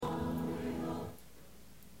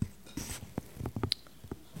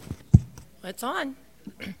It's on.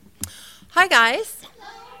 Hi, guys.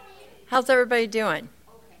 How's everybody doing?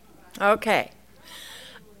 Okay.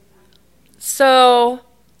 So,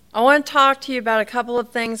 I want to talk to you about a couple of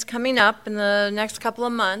things coming up in the next couple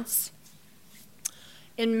of months.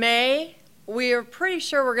 In May, we are pretty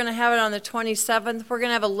sure we're going to have it on the 27th. We're going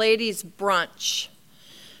to have a ladies' brunch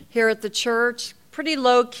here at the church. Pretty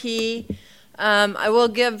low key. I will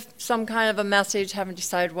give some kind of a message, haven't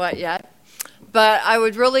decided what yet. But I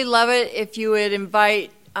would really love it if you would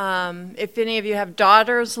invite, if any of you have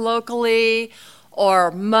daughters locally or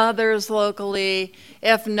mothers locally.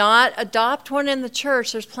 If not, adopt one in the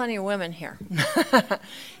church. There's plenty of women here.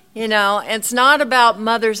 You know, it's not about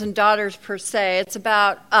mothers and daughters per se. It's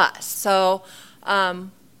about us. So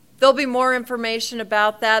there'll be more information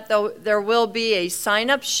about that. There will be a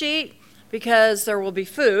sign-up sheet because there will be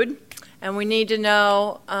food. And we need to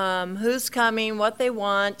know who's coming, what they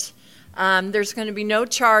want. There's going to be no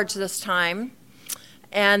charge this time.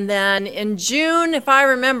 And then in June, if I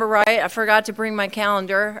remember right, I forgot to bring my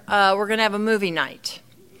calendar, we're going to have a movie night.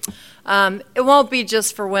 It won't be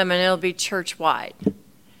just for women. It'll be church-wide.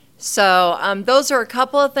 So those are a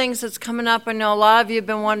couple of things that's coming up. I know a lot of you have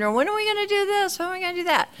been wondering, when are we going to do this? When are we going to do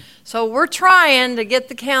that? So we're trying to get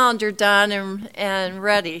the calendar done and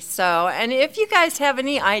ready. So, and if you guys have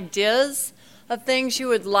any ideas of things you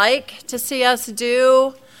would like to see us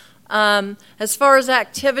do, as far as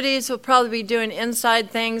activities, we'll probably be doing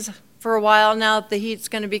inside things for a while now that the heat's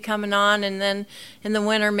going to be coming on. And then in the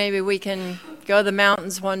winter, maybe we can go to the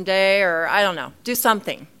mountains one day, or I don't know, do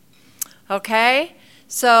something. Okay?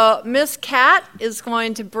 So Miss Kat is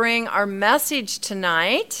going to bring our message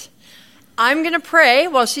tonight. I'm going to pray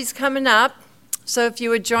while she's coming up. So if you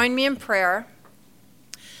would join me in prayer.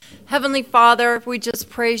 Heavenly Father, we just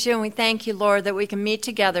praise you and we thank you, Lord, that we can meet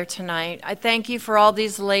together tonight. I thank you for all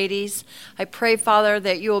these ladies. I pray, Father,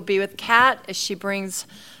 that you will be with Kat as she brings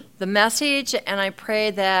the message, and I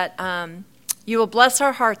pray that you will bless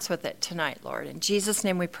our hearts with it tonight, Lord. In Jesus'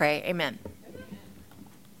 name we pray. Amen.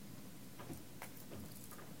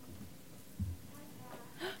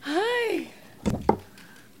 Hi.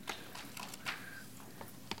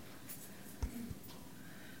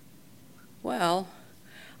 Well,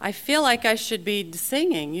 I feel like I should be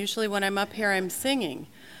singing. Usually when I'm up here, I'm singing.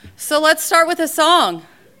 So let's start with a song.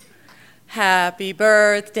 Happy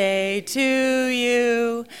birthday to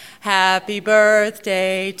you. Happy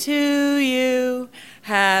birthday to you.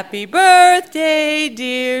 Happy birthday,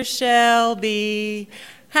 dear Shelby.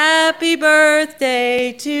 Happy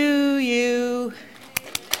birthday to you.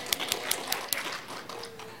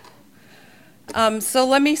 So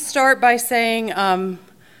let me start by saying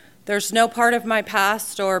there's no part of my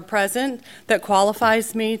past or present that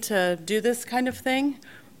qualifies me to do this kind of thing,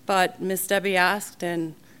 but Miss Debbie asked,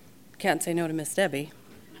 and can't say no to Miss Debbie.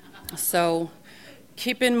 So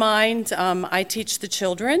keep in mind, I teach the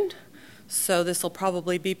children, so this will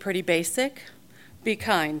probably be pretty basic. Be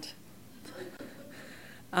kind.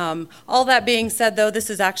 All that being said, though, this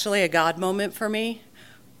is actually a God moment for me.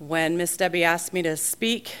 When Miss Debbie asked me to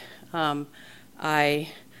speak, I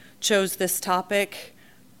chose this topic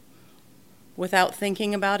without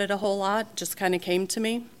thinking about it a whole lot, just kind of came to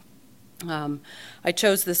me. I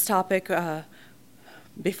chose this topic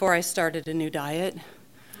before I started a new diet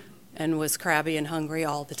and was crabby and hungry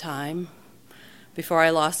all the time, before I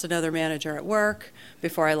lost another manager at work,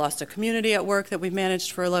 before I lost a community at work that we've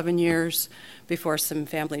managed for 11 years, before some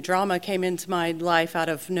family drama came into my life out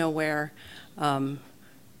of nowhere. I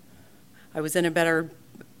was in a better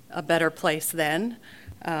place then,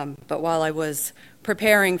 but while I was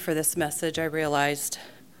preparing for this message, I realized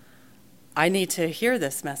I need to hear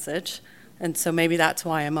this message, and so maybe that's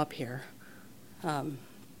why I'm up here.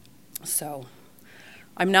 So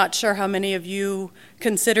I'm not sure how many of you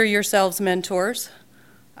consider yourselves mentors.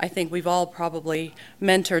 I think we've all probably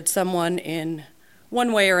mentored someone in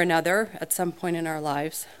one way or another at some point in our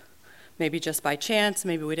lives, maybe just by chance,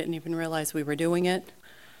 maybe we didn't even realize we were doing it.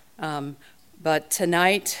 But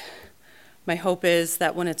tonight, my hope is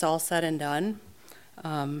that when it's all said and done,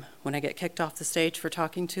 when I get kicked off the stage for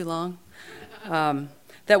talking too long,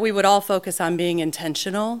 that we would all focus on being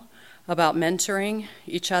intentional about mentoring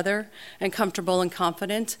each other and comfortable and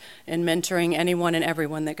confident in mentoring anyone and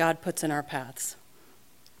everyone that God puts in our paths.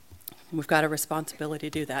 We've got a responsibility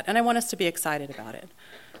to do that, and I want us to be excited about it.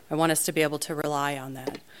 I want us to be able to rely on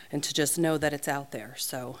that and to just know that it's out there.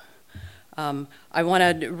 So I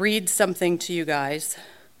want to read something to you guys.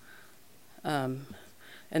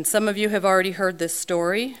 And some of you have already heard this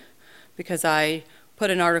story because I put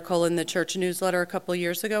an article in the church newsletter a couple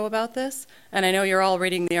years ago about this. And I know you're all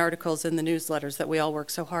reading the articles in the newsletters that we all work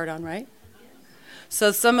so hard on, right?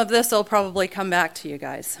 So some of this will probably come back to you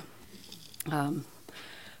guys.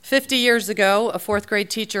 50 years ago, a fourth grade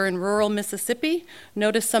teacher in rural Mississippi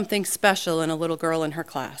noticed something special in a little girl in her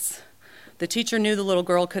class. The teacher knew the little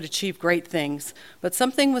girl could achieve great things, but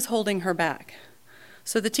something was holding her back.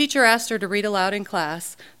 So the teacher asked her to read aloud in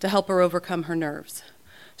class to help her overcome her nerves.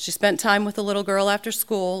 She spent time with the little girl after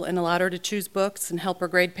school and allowed her to choose books and help her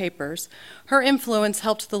grade papers. Her influence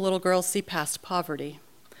helped the little girl see past poverty.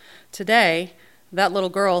 Today, that little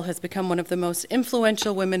girl has become one of the most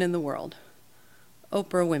influential women in the world,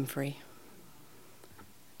 Oprah Winfrey.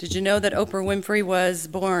 Did you know that Oprah Winfrey was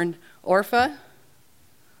born Orpha?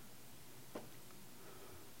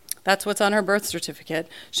 That's what's on her birth certificate.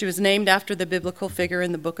 She was named after the biblical figure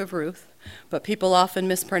in the book of Ruth, but people often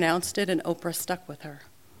mispronounced it, and Oprah stuck with her.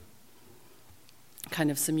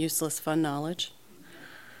 Kind of some useless fun knowledge.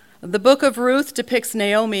 The book of Ruth depicts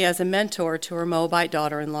Naomi as a mentor to her Moabite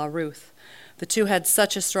daughter-in-law, Ruth. The two had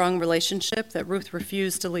such a strong relationship that Ruth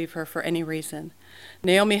refused to leave her for any reason.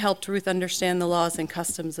 Naomi helped Ruth understand the laws and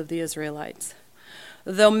customs of the Israelites.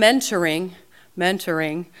 Though mentoring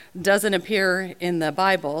doesn't appear in the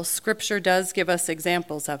Bible, Scripture does give us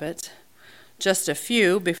examples of it. Just a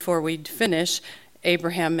few before we finish.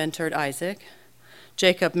 Abraham mentored Isaac.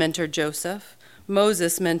 Jacob mentored Joseph.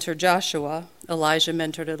 Moses mentored Joshua. Elijah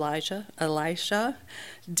mentored Elisha.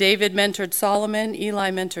 David mentored Solomon.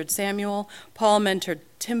 Eli mentored Samuel. Paul mentored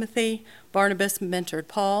Timothy. Barnabas mentored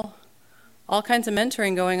Paul. All kinds of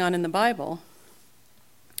mentoring going on in the Bible.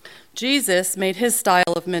 Jesus made his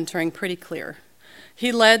style of mentoring pretty clear.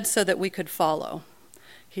 He led so that we could follow.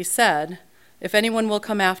 He said, "If anyone will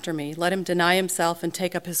come after me, let him deny himself and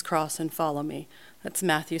take up his cross and follow me." That's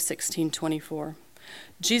Matthew 16:24.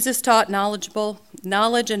 Jesus taught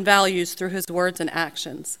knowledge and values through his words and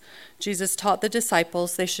actions. Jesus taught the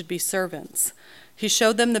disciples they should be servants. He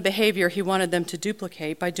showed them the behavior he wanted them to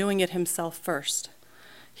duplicate by doing it himself first.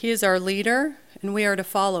 He is our leader, and we are to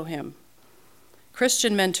follow him.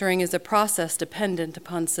 Christian mentoring is a process dependent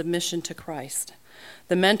upon submission to Christ.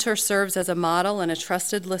 The mentor serves as a model and a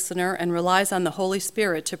trusted listener and relies on the Holy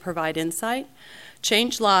Spirit to provide insight,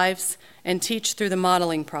 change lives, and teach through the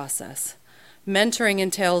modeling process. Mentoring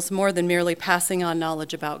entails more than merely passing on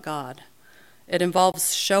knowledge about God. It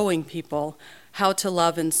involves showing people how to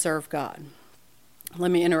love and serve God.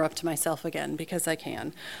 Let me interrupt myself again because I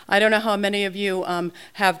can. I don't know how many of you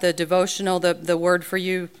have the devotional, the word for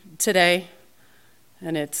you today.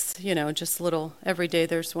 And it's, just little, every day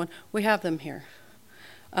there's one. We have them here.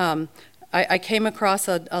 I came across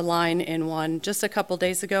a line in one just a couple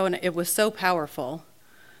days ago, and it was so powerful.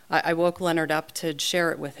 I woke Leonard up to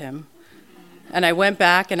share it with him. And I went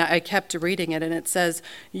back and I kept reading it, and it says,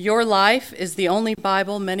 "Your life is the only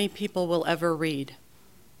Bible many people will ever read."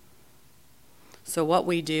 So what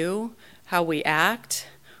we do, how we act,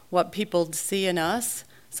 what people see in us,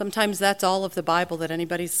 sometimes that's all of the Bible that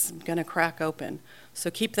anybody's going to crack open. So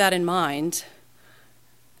keep that in mind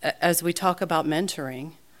as we talk about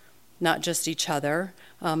mentoring, not just each other,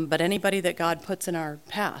 but anybody that God puts in our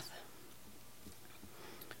path.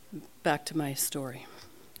 Back to my story.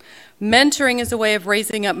 Mentoring is a way of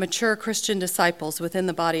raising up mature Christian disciples within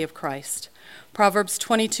the body of Christ. Proverbs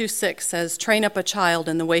 22:6 says, "Train up a child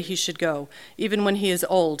in the way he should go. Even when he is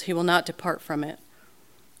old, he will not depart from it."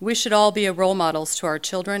 We should all be role models to our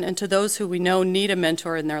children and to those who we know need a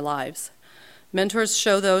mentor in their lives. Mentors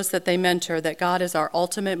show those that they mentor that God is our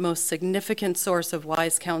ultimate, most significant source of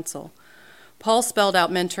wise counsel. Paul spelled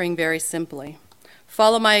out mentoring very simply.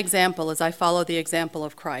 "Follow my example as I follow the example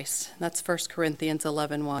of Christ." That's 1 Corinthians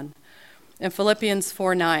 11:1. And Philippians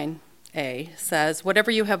 4:9a says, "Whatever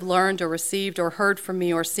you have learned or received or heard from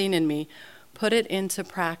me or seen in me, put it into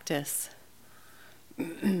practice."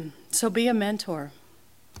 So be a mentor.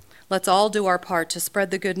 Let's all do our part to spread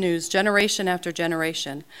the good news generation after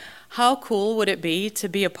generation. How cool would it be to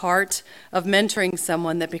be a part of mentoring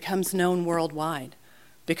someone that becomes known worldwide?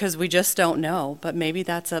 Because we just don't know, but maybe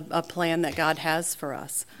that's a plan that God has for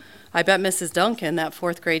us. I bet Mrs. Duncan, that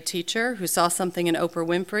fourth grade teacher who saw something in Oprah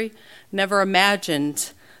Winfrey, never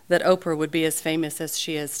imagined that Oprah would be as famous as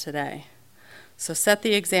she is today. So set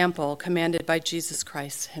the example commanded by Jesus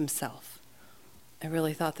Christ himself. I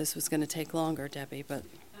really thought this was going to take longer, Debbie, but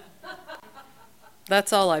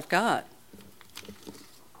that's all I've got.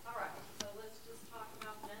 All right, so let's just talk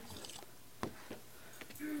about mentoring.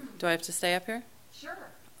 Do I have to stay up here? Sure.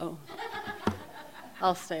 Oh,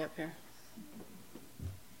 I'll stay up here.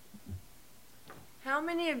 How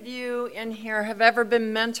many of you in here have ever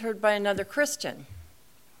been mentored by another Christian?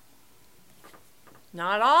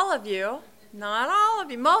 Not all of you. Not all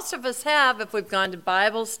of you. Most of us have if we've gone to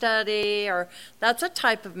Bible study, or that's a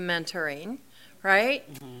type of mentoring. right?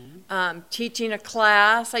 Teaching a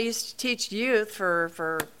class. I used to teach youth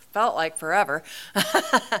for felt like forever.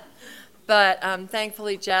 But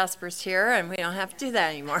thankfully Jasper's here and we don't have to do that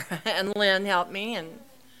anymore. And Lynn helped me.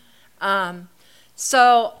 And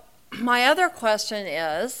so my other question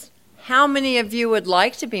is, how many of you would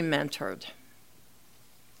like to be mentored?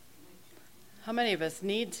 How many of us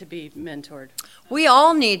need to be mentored? We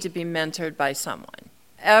all need to be mentored by someone.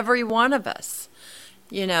 Every one of us.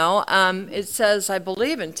 You know, it says, I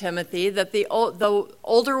believe in Timothy, that the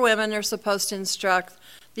older women are supposed to instruct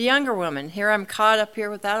the younger women. Here I'm caught up here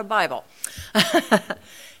without a Bible.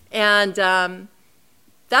 And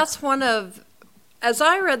that's one of, as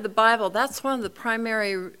I read the Bible, that's one of the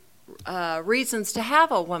primary reasons to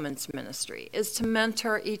have a women's ministry, is to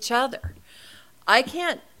mentor each other. I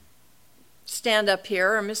can't stand up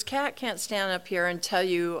here, or Miss Cat can't stand up here and tell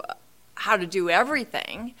you how to do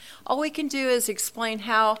everything. All we can do is explain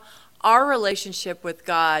how our relationship with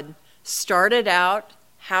God started out,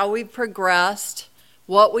 how we progressed,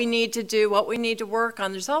 what we need to do, what we need to work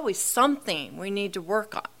on. There's always something we need to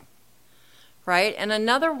work on, right? And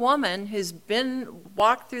another woman who's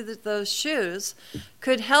walked through those shoes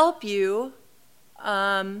could help you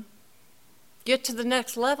get to the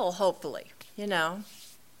next level, hopefully, you know.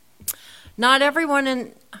 Not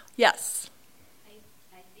everyone yes.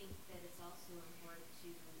 I think that it's also important to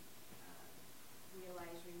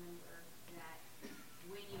remember that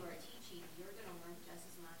when you are teaching, you're going to learn just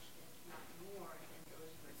as much, if not more, than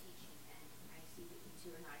those who are teaching. And I see that you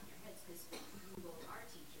two are nodding your heads because you both are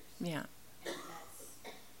teachers. Yeah. And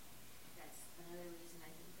that's another reason I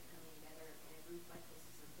think that coming together in a group like this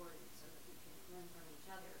is important, so that we can learn from each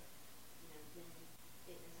other. You know, then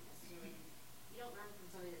it doesn't necessarily, you don't learn from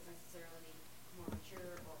somebody that's necessarily more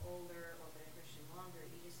mature or older or been a Christian longer.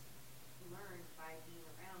 You just learn by being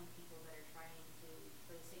around people that are trying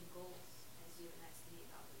for the same goals as you, and that's to be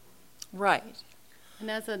about the woman. Right. And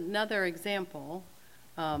as another example,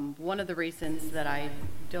 one of the reasons that I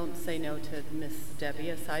don't say no to Miss Debbie,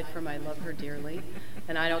 aside from I love her dearly,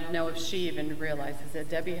 and I don't know if she even realizes that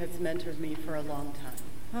Debbie has mentored me for a long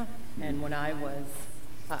time. And when I was,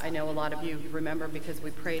 I know a lot of you remember because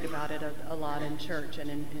we prayed about it a lot in church and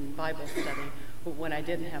in Bible study, but when I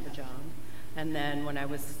didn't have a job, and then when I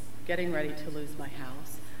was getting ready to lose my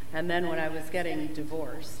house, and then when I was getting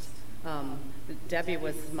divorced, Debbie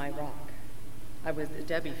was my rock.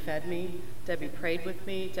 Debbie fed me, Debbie prayed with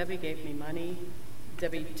me, Debbie gave me money,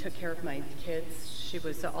 Debbie took care of my kids. She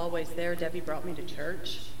was always there. Debbie brought me to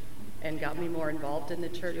church and got me more involved in the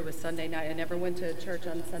church. It was Sunday night. I never went to church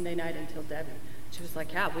on Sunday night until Debbie. She was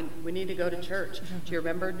like, yeah, we need to go to church. Do you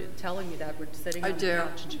remember telling me that? We're sitting on the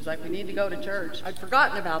couch, and she was like, we need to go to church. I'd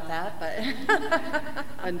forgotten about that, but...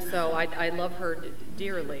 And so I love her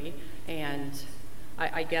dearly, and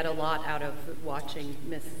I get a lot out of watching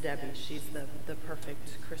Miss Debbie. She's the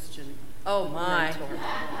perfect Christian Oh my. mentor.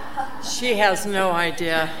 She has no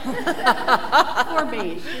idea. For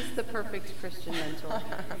me, she's the perfect Christian mentor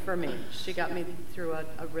for me. She got me through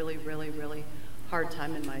a really, really, really hard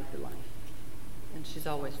time in my life. And she's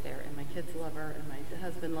always there. And my kids love her, and my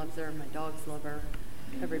husband loves her, and my dogs love her.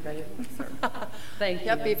 Everybody loves her. Thank you.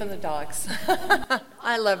 Yep, even the dogs.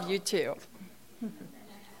 I love you too.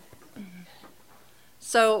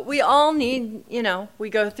 So we all need, we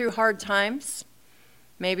go through hard times.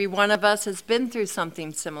 Maybe one of us has been through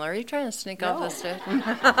something similar. Are you trying to sneak off this day?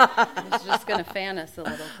 I was just going to fan us a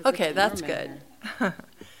little. Okay, that's good.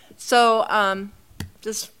 So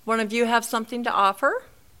does one of you have something to offer?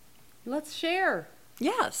 Let's share.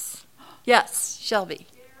 Yes. Yes, Shelby.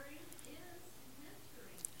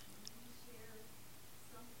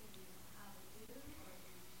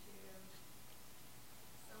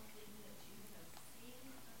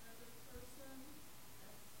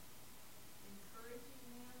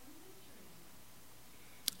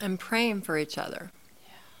 And praying for each other.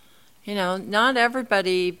 Not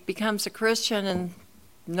everybody becomes a Christian and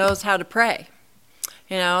knows how to pray.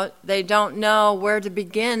 They don't know where to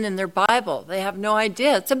begin in their Bible. They have no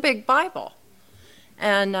idea. It's a big Bible.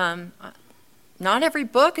 And not every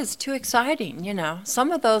book is too exciting,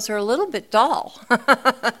 Some of those are a little bit dull.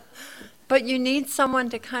 But you need someone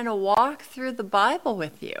to kind of walk through the Bible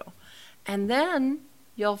with you. And then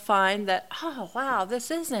you'll find that, oh, wow, this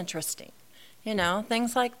is interesting.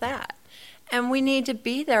 Things like that. And we need to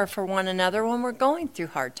be there for one another when we're going through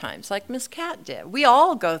hard times, like Miss Cat did. We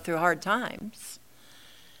all go through hard times.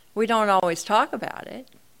 We don't always talk about it,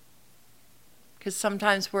 because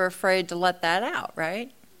sometimes we're afraid to let that out,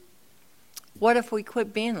 right? What if we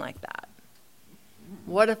quit being like that?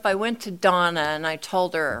 What if I went to Donna and I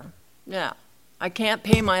told her, yeah, I can't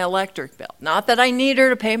pay my electric bill. Not that I need her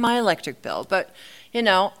to pay my electric bill, but,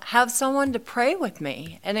 have someone to pray with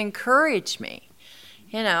me and encourage me.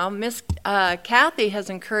 Miss Kathy has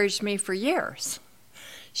encouraged me for years.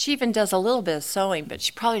 She even does a little bit of sewing, but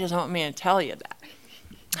she probably doesn't want me to tell you that.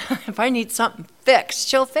 If I need something fixed,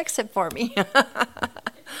 she'll fix it for me.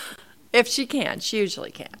 If she can, she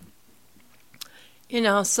usually can.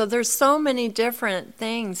 So there's so many different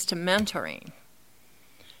things to mentoring.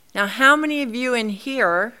 Now, how many of you in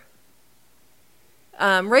here,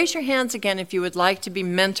 raise your hands again if you would like to be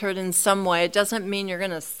mentored in some way. It doesn't mean you're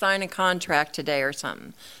going to sign a contract today or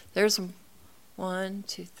something. There's 1,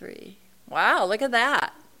 2, 3. Wow, look at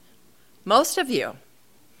that. Most of you.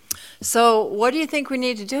 So what do you think we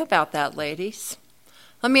need to do about that, ladies?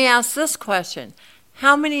 Let me ask this question.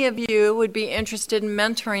 How many of you would be interested in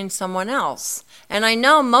mentoring someone else? And I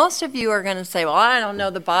know most of you are going to say, well, I don't know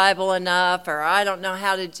the Bible enough, or I don't know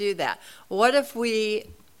how to do that. What if we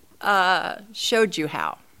showed you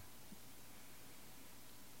how?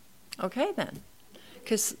 Okay, then.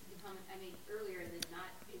 Because earlier than not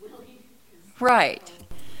be willing. Right.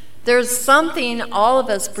 There's something all of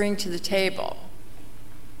us bring to the table.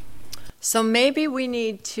 So maybe we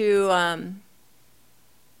need to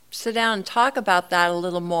sit down and talk about that a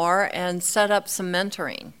little more and set up some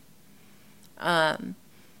mentoring.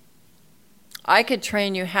 I could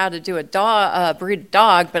train you how to do breed a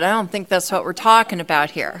dog, but I don't think that's what we're talking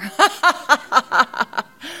about here.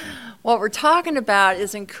 What we're talking about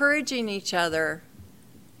is encouraging each other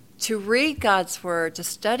to read God's Word, to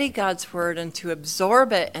study God's Word, and to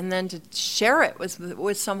absorb it, and then to share it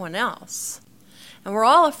with someone else. And we're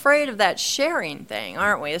all afraid of that sharing thing,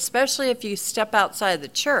 aren't we? Especially if you step outside the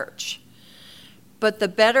church. But the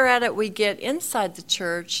better at it we get inside the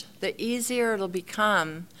church, the easier it'll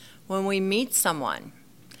become when we meet someone.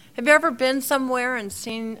 Have you ever been somewhere and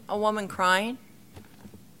seen a woman crying?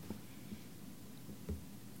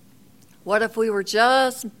 What if we were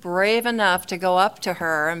just brave enough to go up to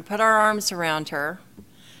her and put our arms around her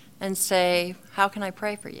and say, how can I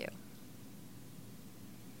pray for you?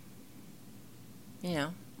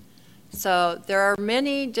 So there are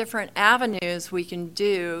many different avenues we can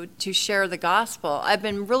do to share the gospel. I've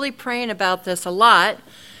been really praying about this a lot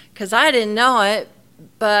because I didn't know it,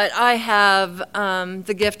 but I have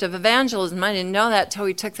the gift of evangelism. I didn't know that till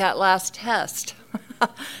we took that last test.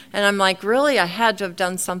 And I'm like, really? I had to have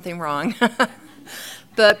done something wrong.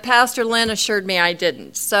 But Pastor Lynn assured me I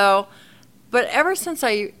didn't. But ever since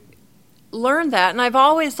I learned that, and I've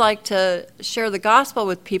always liked to share the gospel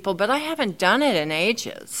with people, but I haven't done it in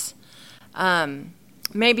ages.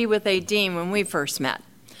 Maybe with Adine when we first met.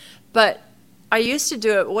 But I used to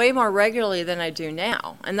do it way more regularly than I do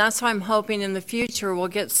now. And that's why I'm hoping in the future we'll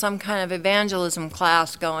get some kind of evangelism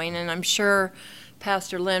class going, and I'm sure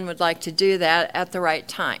Pastor Lynn would like to do that at the right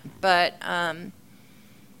time. But, the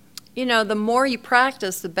more you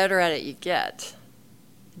practice, the better at it you get.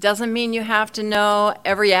 Doesn't mean you have to know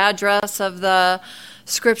every address of the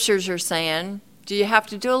scriptures you're saying. Do you have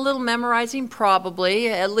to do a little memorizing? Probably,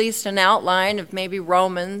 at least an outline of maybe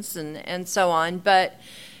Romans and so on. But,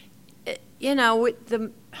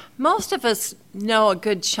 most of us know a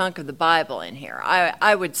good chunk of the Bible in here,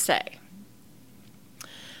 I would say.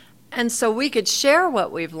 And so we could share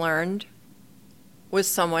what we've learned with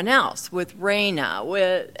someone else, with Raina,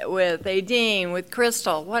 with Adine, with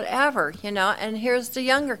Crystal, whatever, and here's the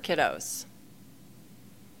younger kiddos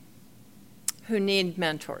who need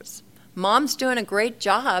mentors. Mom's doing a great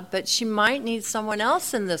job, but she might need someone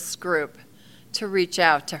else in this group to reach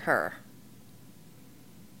out to her.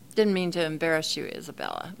 Didn't mean to embarrass you,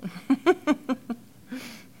 Isabella.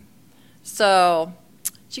 So,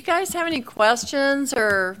 do you guys have any questions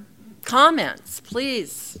or comments?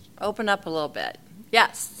 Please open up a little bit.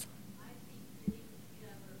 Yes.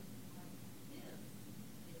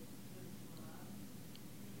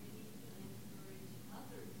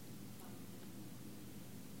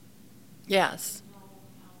 Yes.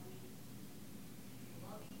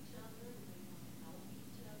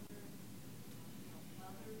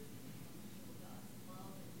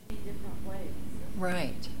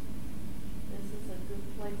 Right. This is a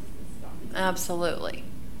good place to start. Absolutely.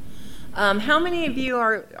 How many of you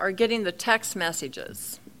are getting the text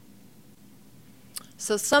messages?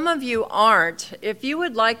 So some of you aren't. If you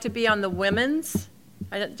would like to be on the women's,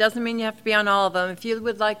 it doesn't mean you have to be on all of them. If you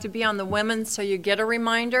would like to be on the women's so you get a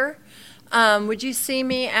reminder, would you see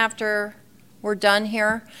me after we're done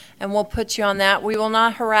here? And we'll put you on that. We will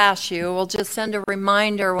not harass you. We'll just send a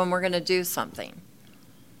reminder when we're going to do something.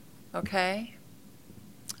 Okay?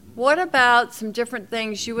 What about some different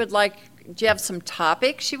things you would like? Do you have some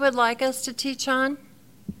topics you would like us to teach on?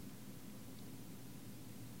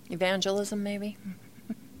 Evangelism, maybe?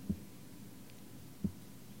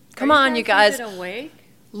 Come on, you guys. Awake?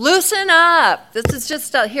 Loosen up. This is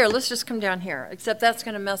just, here, let's just come down here. Except that's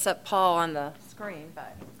going to mess up Paul on the screen,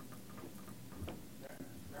 but.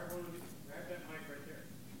 Grab that mic right there.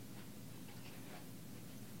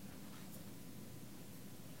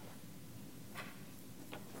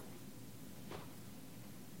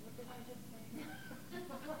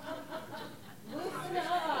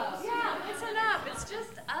 Yeah, listen up. It's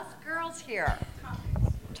just us girls here.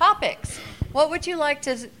 Topics. What would you like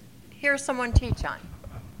to hear someone teach on?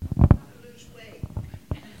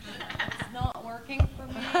 It's not working for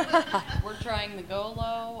me. We're trying the go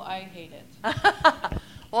low. I hate it.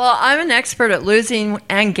 Well, I'm an expert at losing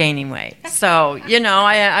and gaining weight. So,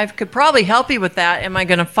 I could probably help you with that. Am I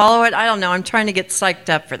going to follow it? I don't know. I'm trying to get psyched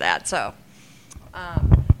up for that. So,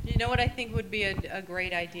 You know what I think would be a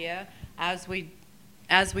great idea as we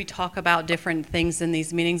talk about different things in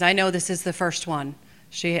these meetings? I know this is the first one.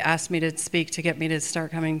 She asked me to speak to get me to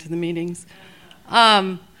start coming to the meetings.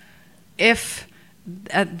 If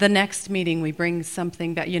at the next meeting we bring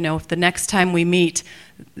something back, if the next time we meet,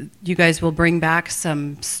 you guys will bring back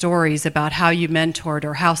some stories about how you mentored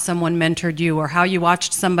or how someone mentored you or how you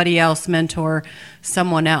watched somebody else mentor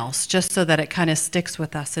someone else, just so that it kind of sticks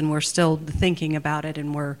with us and we're still thinking about it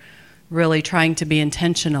and we're really trying to be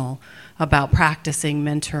intentional about practicing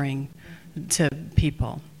mentoring to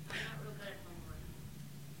people.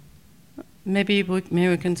 Maybe we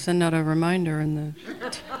can send out a reminder in the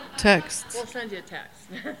text. we'll send you a text.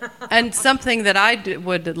 And something that I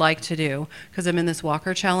would like to do, because I'm in this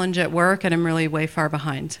walker challenge at work and I'm really way far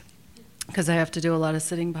behind, because I have to do a lot of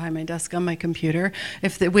sitting behind my desk on my computer.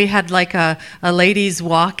 If we had like a ladies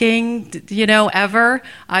walking, ever,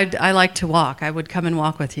 I like to walk. I would come and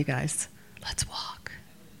walk with you guys. Let's walk.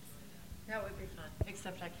 That would be fun,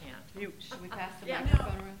 except I can't. Should we pass the Yeah.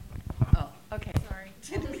 microphone around? Oh, Okay. Sorry.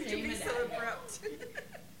 Didn't mean to be so abrupt.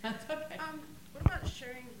 that's okay. What about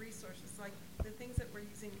sharing resources, like the things that we're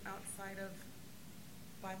using outside of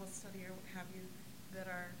Bible study or what have you, that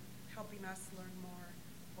are helping us learn more,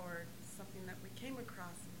 or something that we came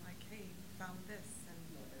across and like, hey, found this, and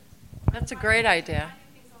That's a great idea. I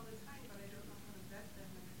do things all the time, but I don't know how to vet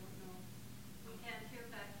them, and I don't know. We can't hear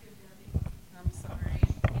back here, Debbie. I'm sorry.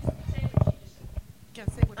 Say what you just said.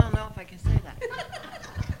 Can't say what. I don't know if I can say that.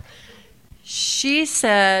 She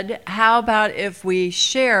said, how about if we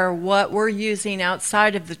share what we're using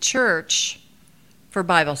outside of the church for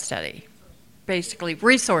Bible study? Basically,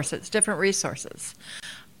 resources, different resources.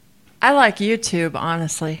 I like YouTube,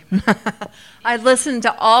 honestly. I listen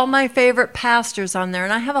to all my favorite pastors on there,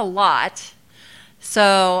 and I have a lot.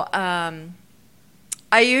 So I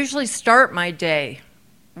usually start my day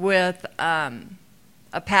with a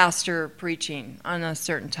pastor preaching on a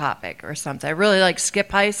certain topic or something. I really like Skip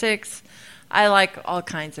Heisek's. I like all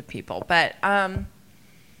kinds of people, but and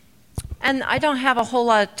I don't have a whole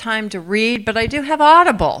lot of time to read, but I do have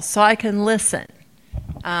Audible, so I can listen.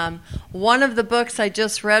 One of the books I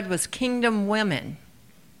just read was Kingdom Women,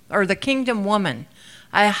 or The Kingdom Woman.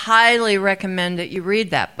 I highly recommend that you read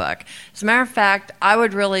that book. As a matter of fact, I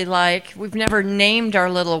would really like, we've never named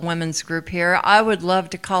our little women's group here, I would love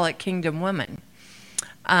to call it Kingdom Women.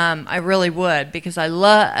 I really would, because I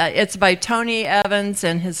love, it's by Tony Evans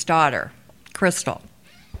and his daughter, Crystal.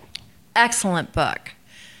 Excellent book.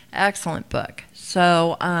 Excellent book.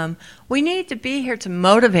 So we need to be here to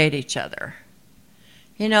motivate each other.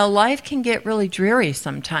 Life can get really dreary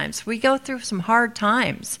sometimes. We go through some hard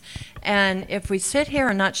times. And if we sit here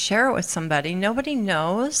and not share it with somebody, nobody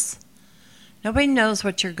knows. Nobody knows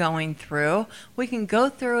what you're going through. We can go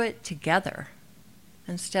through it together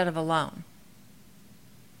instead of alone.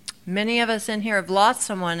 Many of us in here have lost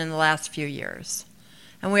someone in the last few years.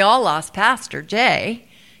 And we all lost Pastor Jay,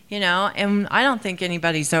 and I don't think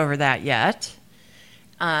anybody's over that yet.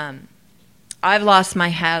 I've lost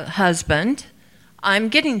my husband. I'm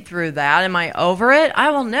getting through that. Am I over it?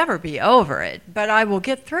 I will never be over it, but I will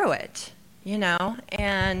get through it,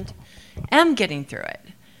 and am getting through it.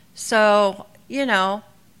 So,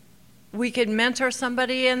 we could mentor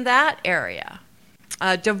somebody in that area.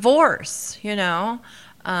 Divorce,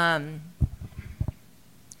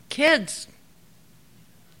 kids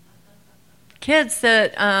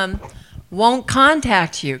that won't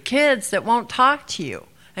contact you, kids that won't talk to you,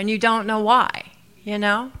 and you don't know why,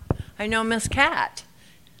 I know Miss Cat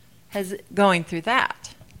is going through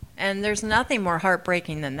that, and there's nothing more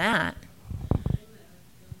heartbreaking than that.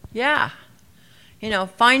 Yeah.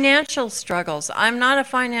 Financial struggles. I'm not a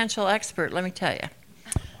financial expert, let me tell you.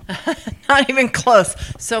 Not even close.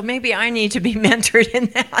 So maybe I need to be mentored in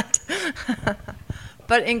that.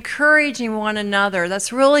 but encouraging one another.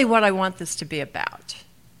 That's really what I want this to be about,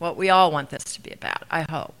 what we all want this to be about, I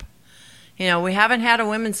hope. You know, we haven't had a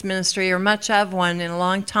women's ministry or much of one in a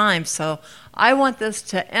long time, so I want this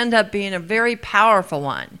to end up being a very powerful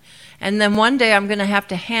one. And then one day I'm going to have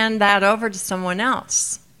to hand that over to someone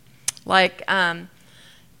else. Like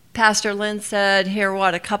Pastor Lynn said here,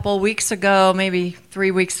 a couple weeks ago, maybe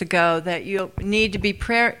 3 weeks ago, that you need to be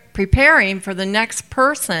preparing for the next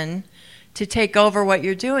person to take over what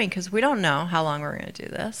you're doing, because we don't know how long we're going to do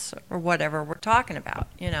this or whatever we're talking about,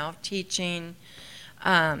 you know, teaching.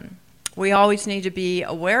 We always need to be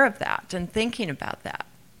aware of that and thinking about that.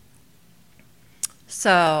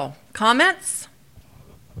 So, comments?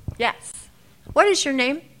 Yes. What is your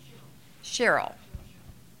name? Cheryl.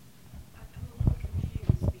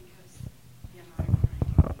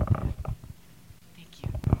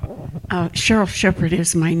 Cheryl Shepherd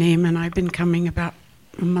is my name, and I've been coming about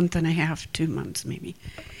a month and a half, 2 months maybe.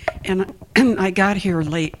 And I got here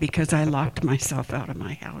late because I locked myself out of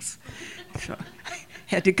my house. So I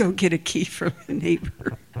had to go get a key from a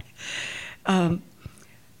neighbor.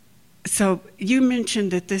 So you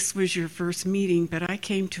mentioned that this was your first meeting, but I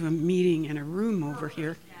came to a meeting in a room over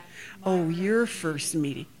here. Oh, your first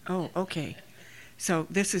meeting. Oh, okay. So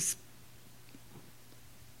this is...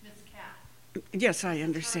 Miss Cat. Yes, I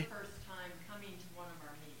understand. It's her first time coming to one of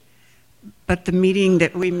our meetings. But the meeting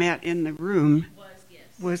that we met in the room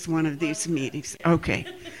was one of these meetings. Okay.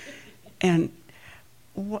 And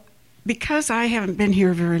because I haven't been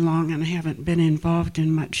here very long and I haven't been involved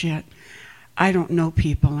in much yet, I don't know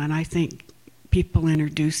people, and I think people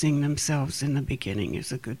introducing themselves in the beginning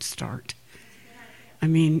is a good start. I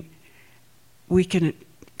mean, we can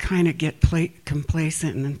kind of get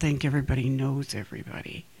complacent and think everybody knows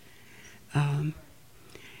everybody. And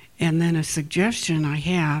then a suggestion I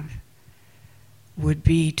have would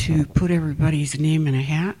be to put everybody's name in a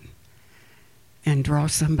hat and draw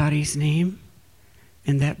somebody's name,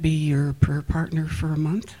 and that be your prayer partner for a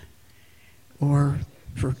month or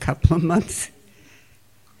for a couple of months.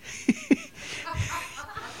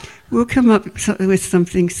 We'll come up with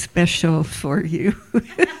something special for you.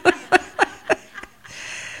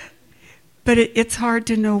 But it's hard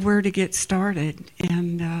to know where to get started,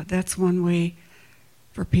 and that's one way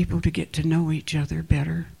for people to get to know each other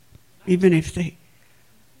better, even if they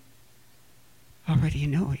already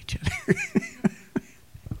know each other.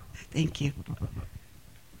 Thank you.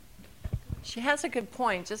 She has a good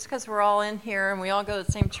point. Just because we're all in here and we all go to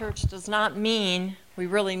the same church does not mean we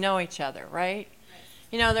really know each other, right?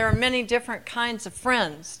 You know, there are many different kinds of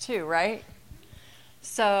friends too, right?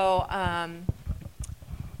 So,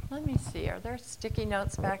 let me see. Are there sticky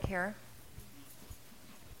notes back here?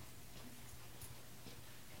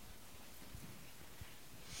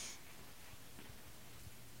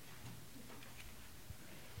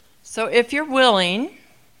 So if you're willing,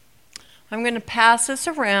 I'm going to pass this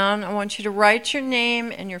around. I want you to write your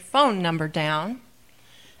name and your phone number down,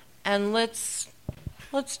 and let's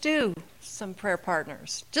do some prayer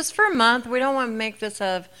partners. Just for a month. We don't want to make this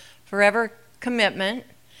a forever commitment.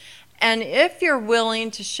 And if you're willing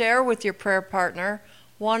to share with your prayer partner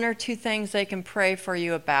 1 or 2 things they can pray for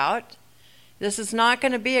you about, this is not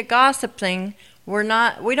going to be a gossip thing. We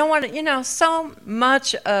don't want to, you know, so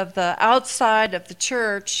much of the outside of the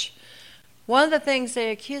church, one of the things they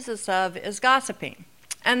accuse us of is gossiping.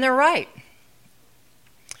 And they're right.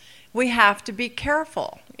 We have to be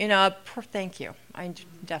careful. You know, thank you. I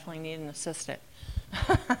definitely need an assistant.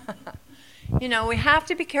 You know, we have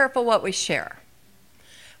to be careful what we share.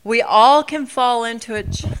 We all can fall into it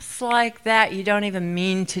just like that. You don't even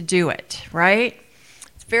mean to do it, right?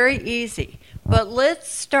 It's very easy. But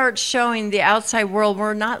let's start showing the outside world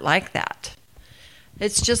we're not like that.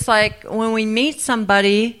 It's just like when we meet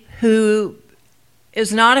somebody who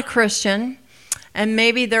is not a Christian and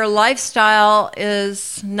maybe their lifestyle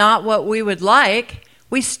is not what we would like,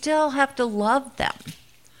 we still have to love them.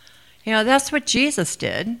 You know, that's what Jesus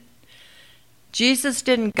did. Jesus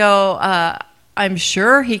didn't go, I'm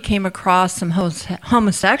sure he came across some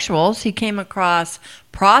homosexuals. He came across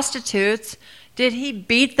prostitutes. Did he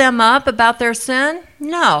beat them up about their sin?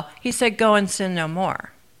 No. He said, go and sin no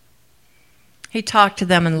more. He talked to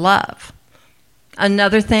them in love.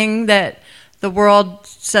 Another thing that the world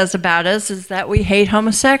says about us is that we hate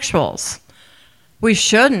homosexuals. We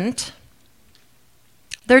shouldn't.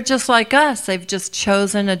 They're just like us. They've just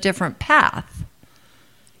chosen a different path.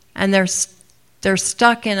 And they're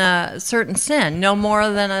stuck in a certain sin, no more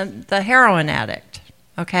than the heroin addict,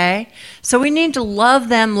 okay? So we need to love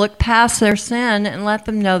them, look past their sin, and let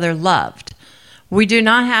them know they're loved. We do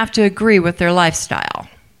not have to agree with their lifestyle.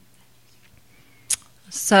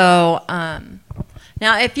 So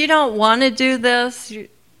Now, if you don't want to do this, you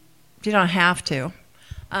don't have to.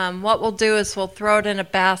 What we'll do is we'll throw it in a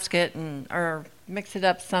basket or mix it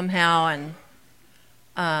up somehow,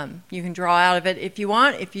 and you can draw out of it if you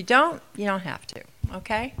want. If you don't have to,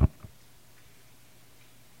 okay?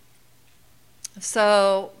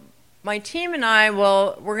 So my team and I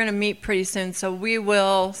we're going to meet pretty soon, so we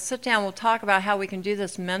will sit down, we'll talk about how we can do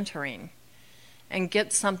this mentoring and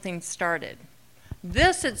get something started.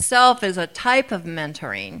 This itself is a type of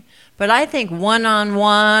mentoring, but I think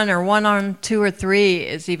one-on-one or one-on-two or three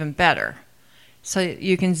is even better. So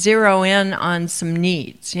you can zero in on some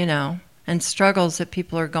needs, and struggles that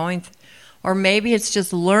people are going through. Or maybe it's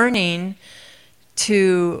just learning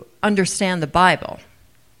to understand the Bible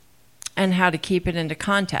and how to keep it into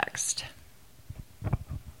context.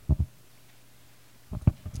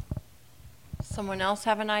 Someone else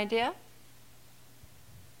have an idea?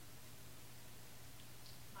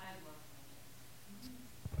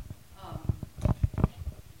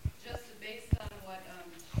 Just based on what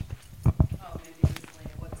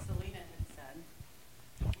Selena had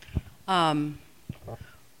said.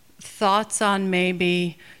 Thoughts on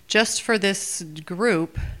maybe just for this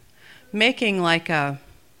group, making like a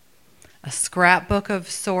scrapbook of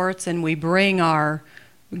sorts, and we bring our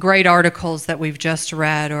great articles that we've just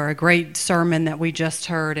read or a great sermon that we just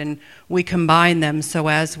heard, and we combine them so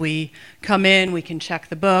as we come in, we can check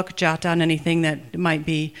the book, jot down anything that might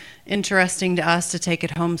be interesting to us to take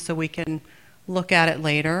it home so we can look at it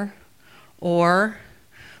later. Or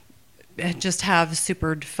just have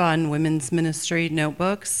super fun women's ministry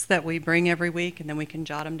notebooks that we bring every week, and then we can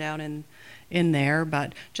jot them down in there.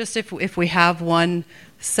 But just if we have one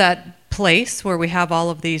set place where we have all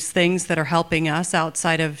of these things that are helping us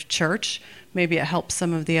outside of church, maybe it helps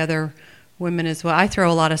some of the other women as well. I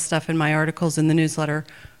throw a lot of stuff in my articles in the newsletter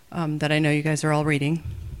that I know you guys are all reading.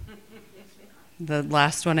 The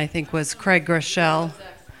last one I think was Craig Groeschel,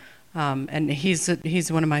 and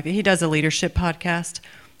he's one of he does a leadership podcast,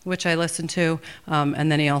 which I listen to,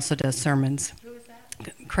 and then he also does sermons. Who is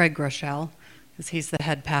that? Craig Groeschel. He's the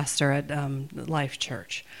head pastor at Life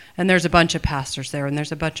Church. And there's a bunch of pastors there, and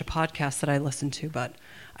there's a bunch of podcasts that I listen to, but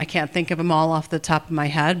I can't think of them all off the top of my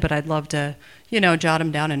head, but I'd love to, jot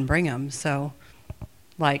them down and bring them. So,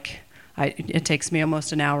 it takes me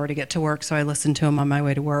almost an hour to get to work, so I listen to them on my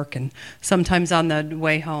way to work, and sometimes on the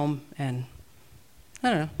way home, and I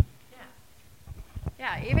don't know.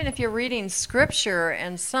 Yeah, even if you're reading scripture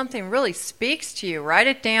and something really speaks to you, write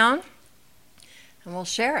it down, and we'll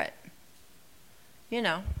share it.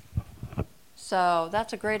 So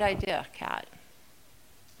that's a great idea, Kat.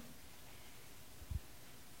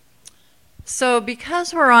 So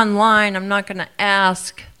because we're online, I'm not going to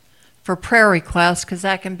ask for prayer requests because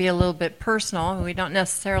that can be a little bit personal and we don't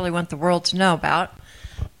necessarily want the world to know about.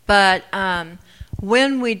 But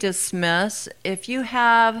when we dismiss, if you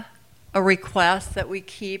have a request that we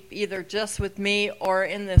keep either just with me or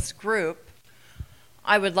in this group,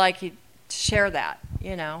 I would like you to share that.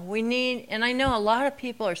 We need, and I know a lot of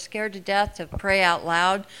people are scared to death to pray out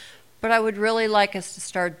loud, but I would really like us to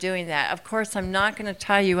start doing that. Of course, I'm not going to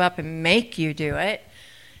tie you up and make you do it.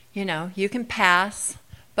 You can pass,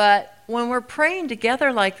 but when we're praying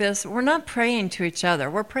together like this, we're not praying to each other,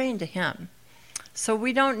 we're praying to Him. So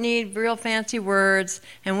we don't need real fancy words,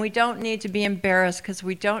 and we don't need to be embarrassed because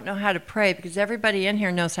we don't know how to pray, because everybody in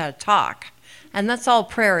here knows how to talk, and that's all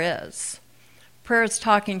prayer is. Prayer is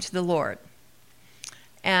talking to the Lord.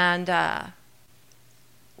 And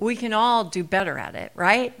we can all do better at it,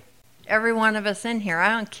 right? Every one of us in here. I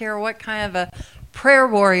don't care what kind of a prayer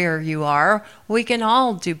warrior you are. We can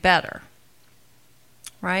all do better,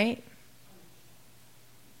 right?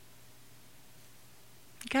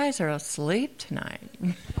 You guys are asleep tonight.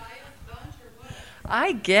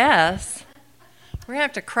 I guess. We're going to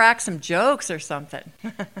have to crack some jokes or something.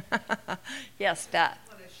 Yes, Beth.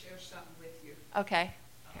 I want to share something with you. Okay.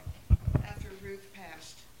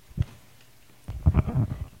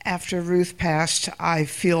 After Ruth passed, I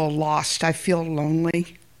feel lost. I feel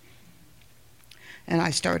lonely. And I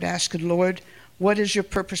started asking, Lord, what is your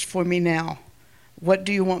purpose for me now? What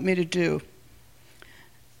do you want me to do?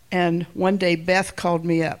 And one day Beth called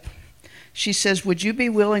me up. She says, would you be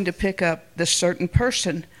willing to pick up this certain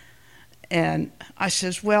person? And I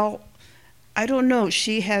says, well, I don't know.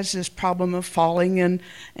 She has this problem of falling, and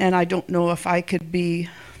I don't know if I could be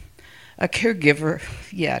a caregiver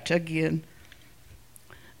yet again.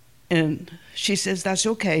 And she says, that's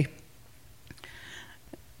okay.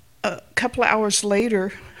 A couple of hours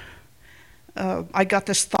later, I got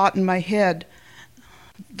this thought in my head.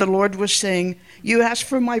 The Lord was saying, you asked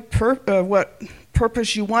for my purpose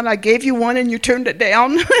purpose you want? I gave you one and you turned it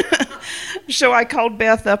down. So I called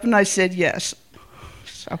Beth up and I said yes.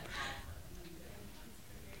 So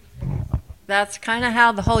That's kind of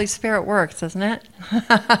how the Holy Spirit works, isn't it?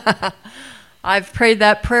 I've prayed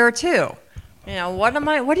that prayer too. You know, what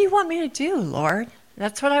do you want me to do, Lord?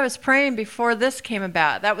 That's what I was praying before this came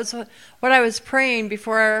about. That was what I was praying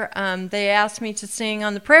before they asked me to sing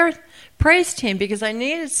on the praise team, because I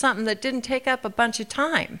needed something that didn't take up a bunch of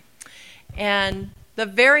time. And the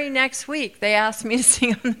very next week, they asked me to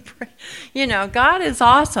sing on the you know, God is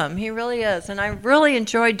awesome. He really is. And I really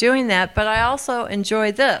enjoy doing that, but I also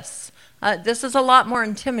enjoy this. This is a lot more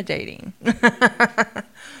intimidating.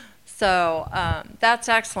 So that's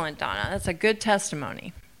excellent, Donna. That's a good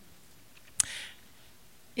testimony.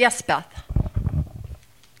 Yes, Beth.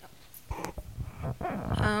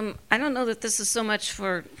 I don't know that this is so much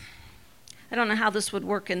for, I don't know how this would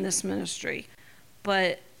work in this ministry,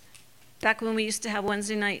 but back when we used to have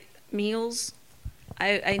Wednesday night meals,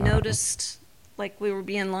 I noticed, like, we would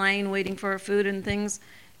be in line waiting for our food and things,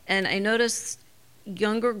 and I noticed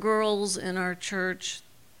younger girls in our church,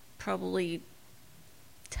 probably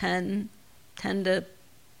 10 to,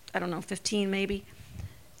 I don't know, 15 maybe,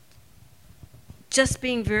 just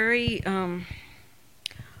being very, I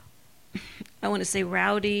want to say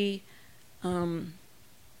rowdy, I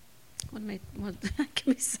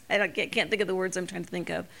can't think of the words I'm trying to think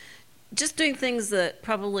of. Just doing things that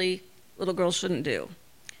probably little girls shouldn't do.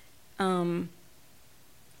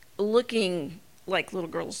 Looking like little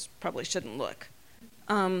girls probably shouldn't look.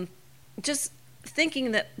 Just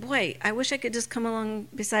thinking that, boy, I wish I could just come along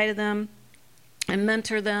beside of them and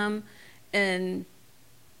mentor them and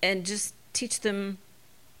just teach them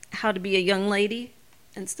how to be a young lady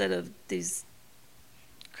instead of these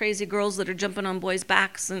crazy girls that are jumping on boys'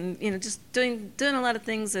 backs and, you know, just doing a lot of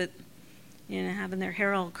things that, you know, having their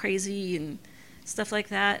hair all crazy and stuff like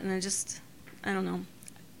that. And I don't know.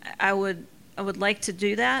 I would like to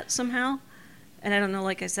do that somehow. And I don't know,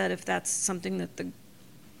 like I said, if that's something that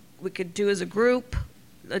we could do as a group,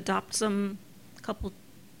 adopt couple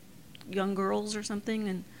young girls or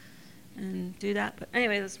something and do that. But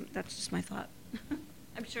anyway, that's just my thought.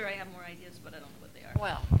 I'm sure I have more ideas, but I don't know what they are.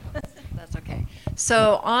 Well, that's okay.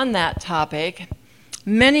 So on that topic,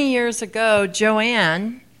 many years ago,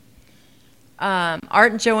 Joanne,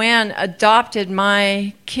 Art and Joanne adopted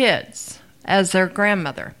my kids as their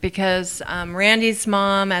grandmother because Randy's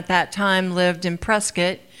mom at that time lived in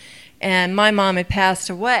Prescott and my mom had passed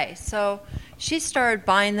away. So she started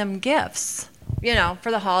buying them gifts, you know,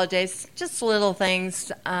 for the holidays, just little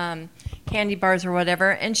things, candy bars or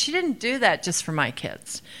whatever. And she didn't do that just for my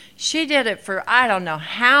kids. She did it for I don't know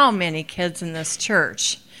how many kids in this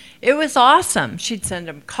church. It was awesome. She'd send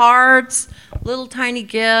them cards, little tiny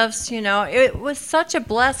gifts, you know. It was such a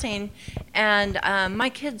blessing, and my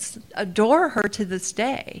kids adore her to this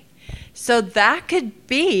day. So that could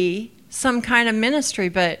be some kind of ministry,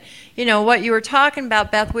 but, you know, what you were talking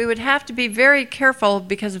about, Beth, we would have to be very careful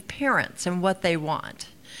because of parents and what they want.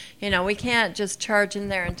 You know, we can't just charge in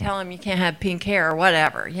there and tell them you can't have pink hair or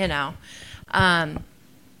whatever, you know.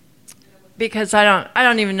 Because I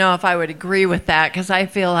don't even know if I would agree with that, because I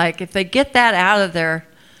feel like if they get that out of their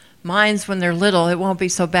minds when they're little, it won't be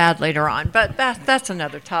so bad later on. But that's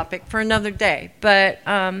another topic for another day. But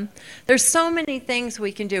there's so many things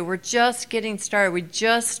we can do. We're just getting started. We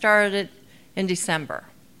just started it in December.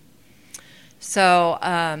 So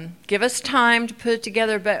give us time to put it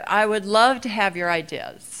together, but I would love to have your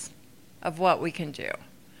ideas of what we can do.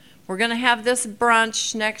 We're going to have this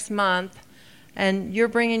brunch next month, and you're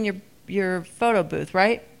bringing your photo booth,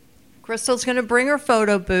 right? Crystal's going to bring her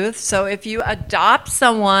photo booth, so if you adopt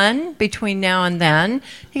someone between now and then,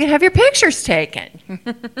 you can have your pictures taken. We've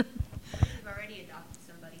already adopted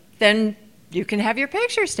somebody. Then you can have your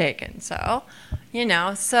pictures taken. So, we're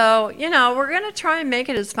going to try and make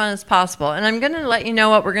it as fun as possible. And I'm going to let you know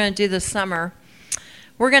what we're going to do this summer.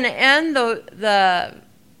 We're going to end the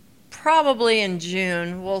probably in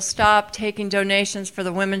June. We'll stop taking donations for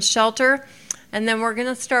the women's shelter. And then we're going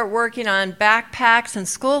to start working on backpacks and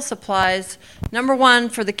school supplies, number one,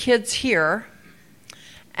 for the kids here.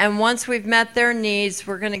 And once we've met their needs,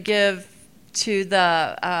 we're going to give to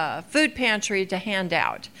the food pantry to hand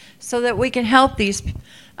out so that we can help these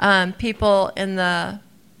people in the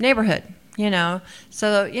neighborhood, you know.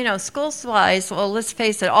 So, you know, school supplies, well, let's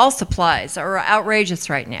face it, all supplies are outrageous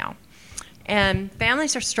right now. And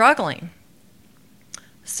families are struggling.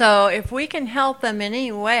 So if we can help them in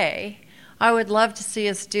any way, I would love to see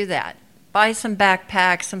us do that. Buy some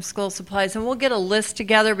backpacks, some school supplies, and we'll get a list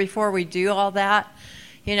together before we do all that,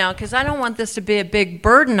 you know, because I don't want this to be a big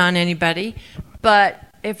burden on anybody, but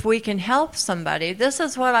if we can help somebody, this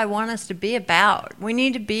is what I want us to be about. We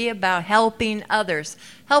need to be about helping others,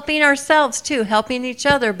 helping ourselves too, helping each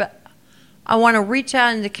other, but I want to reach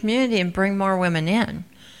out in the community and bring more women in.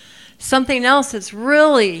 Something else that's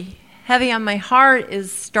really heavy on my heart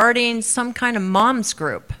is starting some kind of moms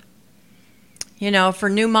group. You know, for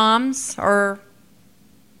new moms, or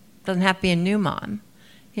doesn't have to be a new mom.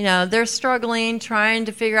 You know, they're struggling, trying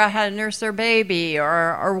to figure out how to nurse their baby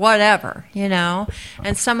or whatever, you know.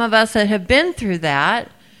 And some of us that have been through that,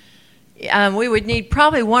 we would need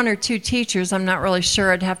probably 1 or 2 teachers. I'm not really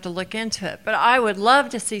sure. I'd have to look into it. But I would love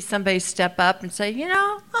to see somebody step up and say, you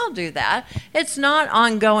know, I'll do that. It's not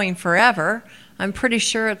ongoing forever. I'm pretty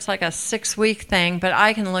sure it's like a 6-week thing, but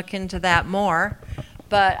I can look into that more.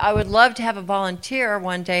 But I would love to have a volunteer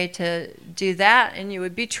one day to do that, and you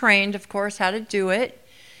would be trained, of course, how to do it.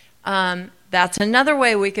 That's another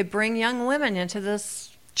way we could bring young women into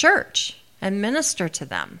this church and minister to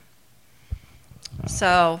them.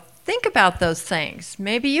 So think about those things.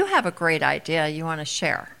 Maybe you have a great idea you want to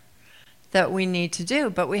share that we need to do,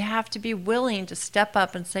 but we have to be willing to step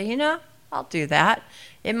up and say, you know, I'll do that.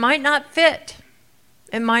 It might not fit.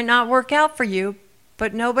 It might not work out for you,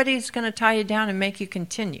 but nobody's going to tie you down and make you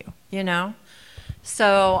continue, you know?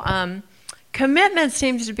 So commitment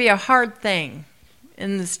seems to be a hard thing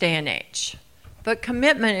in this day and age, but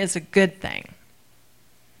commitment is a good thing.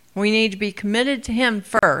 We need to be committed to Him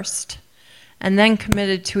first, and then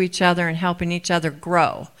committed to each other and helping each other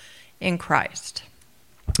grow in Christ.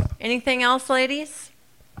 Anything else, ladies?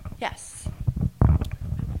 Yes.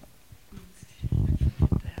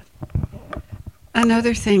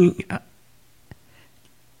 Another thing,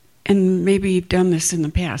 and maybe you've done this in the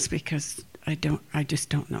past because I just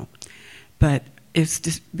don't know, but is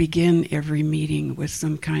to begin every meeting with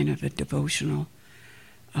some kind of a devotional,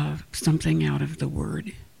 something out of the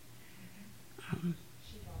Word.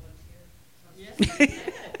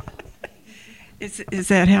 Is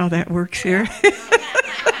that how that works here?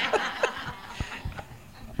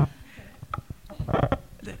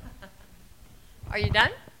 Are you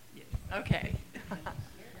done? Yes. Okay.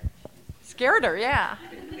 Scared her, yeah.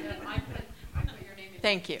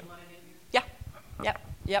 Thank you. Yeah.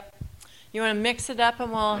 Yep. You want to mix it up and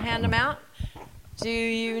we'll hand them out? Do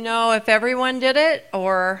you know if everyone did it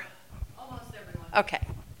or? Almost everyone. Okay.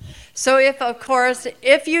 So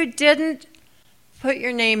if you didn't put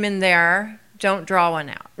your name in there, don't draw one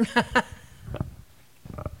out.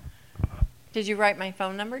 Did you write my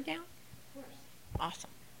phone number down? Of course. Awesome.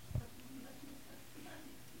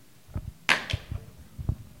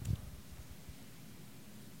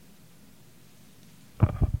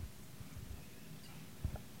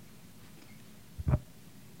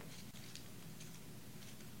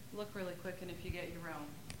 Look really quick, and if you get your own,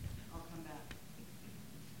 I'll come back.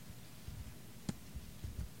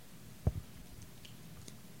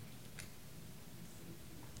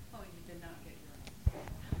 Oh, you did not get your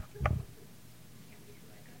own.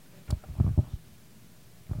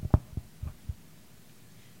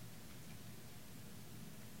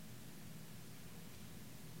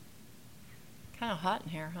 Kind of hot in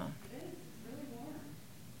here, huh? It is. It's really warm.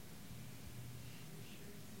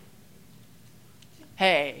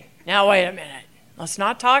 Hey, now wait a minute. Let's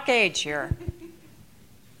not talk age here.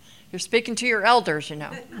 You're speaking to your elders, you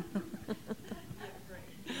know.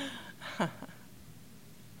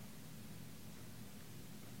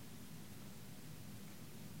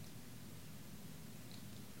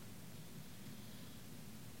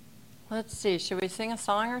 Let's see, should we sing a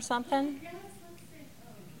song or something? Yes,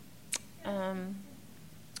 let's sing.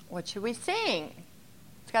 What should we sing?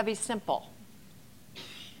 It's got to be simple.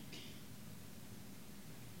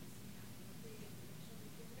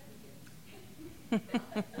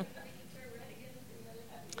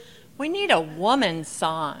 We need a woman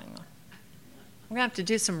song. We're going to have to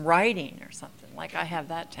do some writing or something, like I have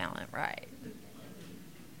that talent, right?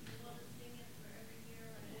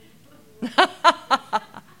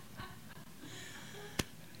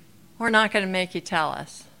 We're not going to make you tell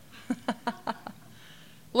us.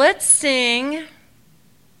 Let's sing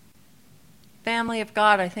Family of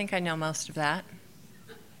God. I think I know most of that.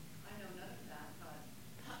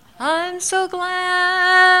 I'm so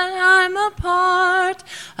glad I'm a part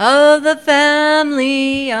of the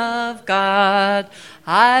family of God.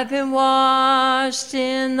 I've been washed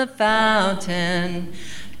in the fountain,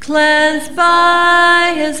 cleansed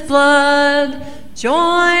by His blood.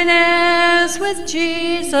 Join heirs with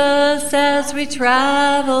Jesus as we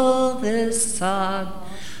travel this sod.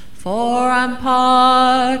 For I'm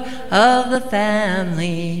part of the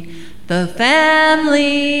family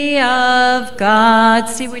of God.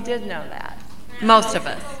 See, we did know that. Most of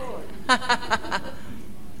us.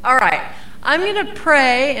 All right. I'm going to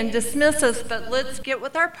pray and dismiss us, but let's get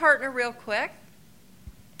with our partner real quick.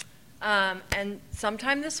 And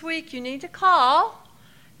sometime this week, you need to call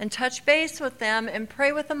and touch base with them and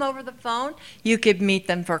pray with them over the phone. You could meet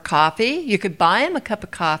them for coffee. You could buy them a cup of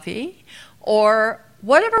coffee or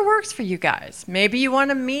whatever works for you guys. Maybe you want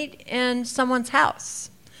to meet in someone's house.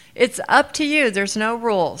 It's up to you. There's no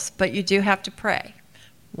rules, but you do have to pray.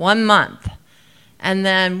 1 month. And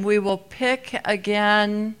then we will pick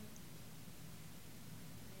again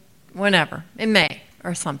whenever, in May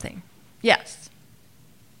or something. Yes.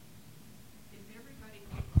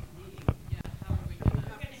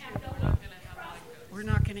 We're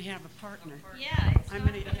not going to have a partner. Yeah. I'm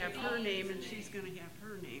going to have her name and she's going to have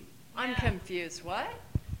her name. I'm confused. What?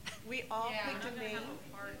 We all picked a name,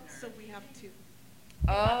 so we have to.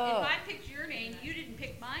 Oh. If I picked your name, you didn't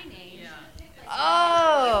pick my name. Yeah.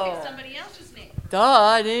 Oh. You picked somebody else's name. Duh,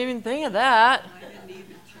 I didn't even think of that. I didn't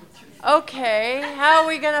even Okay, how are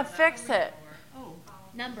we going to fix it? Oh,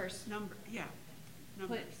 Numbers. yeah. Put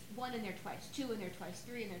Numbers. 1 in there twice, 2 in there twice,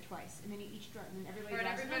 3 in there twice, and then you each draw, and then everybody All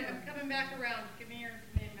right, draws a everybody, number. I'm coming back around. Give me your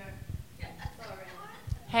name back. Sorry.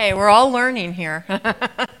 Hey, we're all learning here.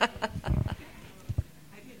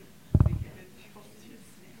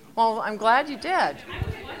 Well, I'm glad you did.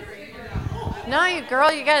 No, you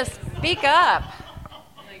girl, you got to speak up.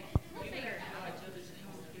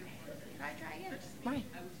 Try again. Right.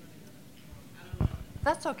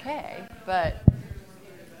 That's okay, but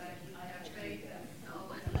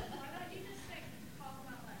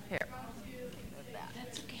here.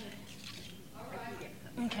 That's okay.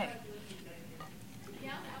 Okay.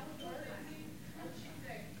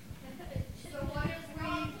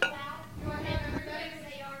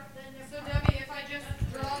 So Debbie, if I just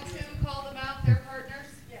draw 2, call them out, they're partners?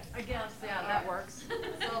 I guess, yeah, that works.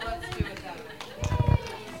 So let's do it that way.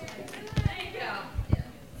 Yeah.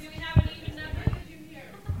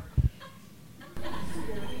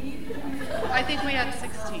 I think we had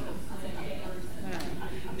 16.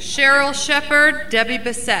 Cheryl Shepard, Debbie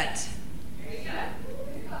Bissett.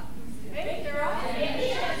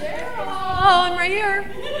 Oh, I'm right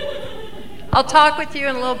here. I'll talk with you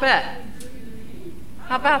in a little bit.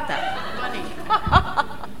 How about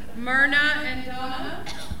that? Myrna and Donna.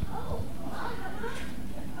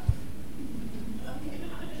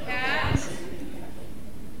 Kat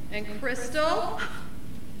and Crystal.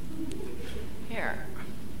 Here.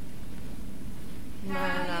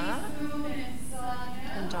 Myrna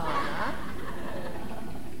and Donna.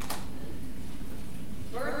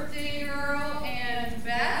 Birthday girl and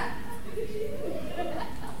Beth.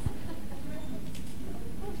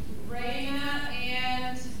 Raina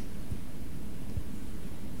and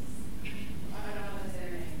I don't know how to say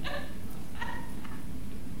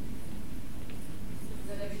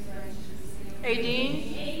her name. Aideen?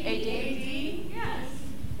 Aideen? Yes.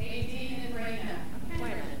 Aideen and Raina. Wait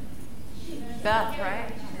a minute. Beth, right?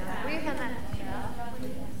 We had that.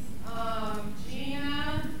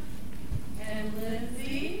 Gina and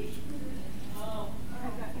Lindsay.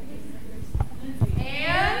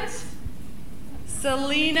 And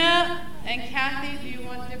Selena and Kathy. Do you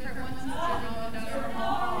want different ones? Do you know another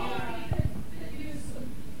one?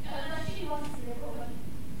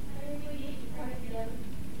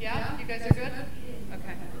 Yeah, you guys are good?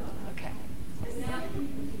 Okay. Okay.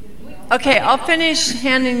 Okay, I'll finish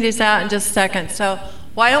handing these out in just a second. So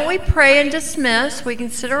why don't we pray and dismiss? We can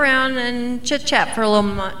sit around and chit-chat for a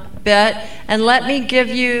little bit, and let me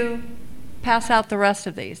pass out the rest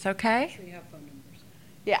of these, okay? So you have phone numbers.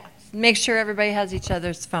 Yeah, make sure everybody has each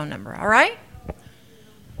other's phone number, all right?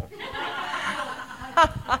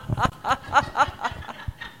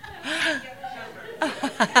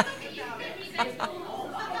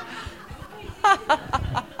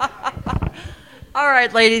 All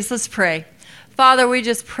right, ladies, let's pray. Father, we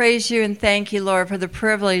just praise you and thank you, Lord, for the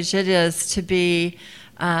privilege it is to be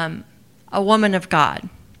a woman of God.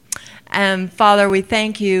 And Father, we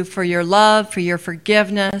thank you for your love, for your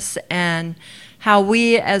forgiveness, and how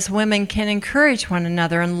we as women can encourage one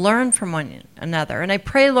another and learn from one another. And I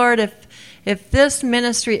pray, Lord, if this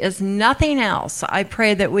ministry is nothing else, I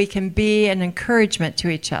pray that we can be an encouragement to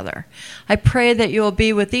each other. I pray that you will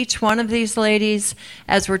be with each one of these ladies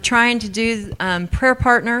as we're trying to do prayer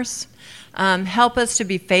partners. Help us to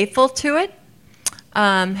be faithful to it.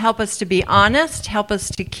 Help us to be honest. Help us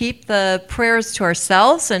to keep the prayers to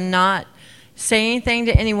ourselves and not say anything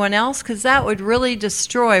to anyone else, because that would really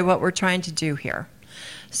destroy what we're trying to do here.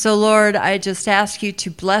 So, Lord, I just ask you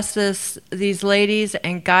to bless these ladies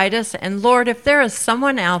and guide us. And, Lord, if there is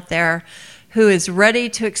someone out there who is ready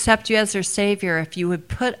to accept you as their Savior, if you would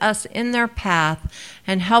put us in their path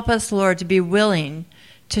and help us, Lord, to be willing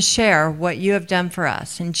to share what you have done for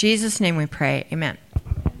us. In Jesus' name we pray, amen.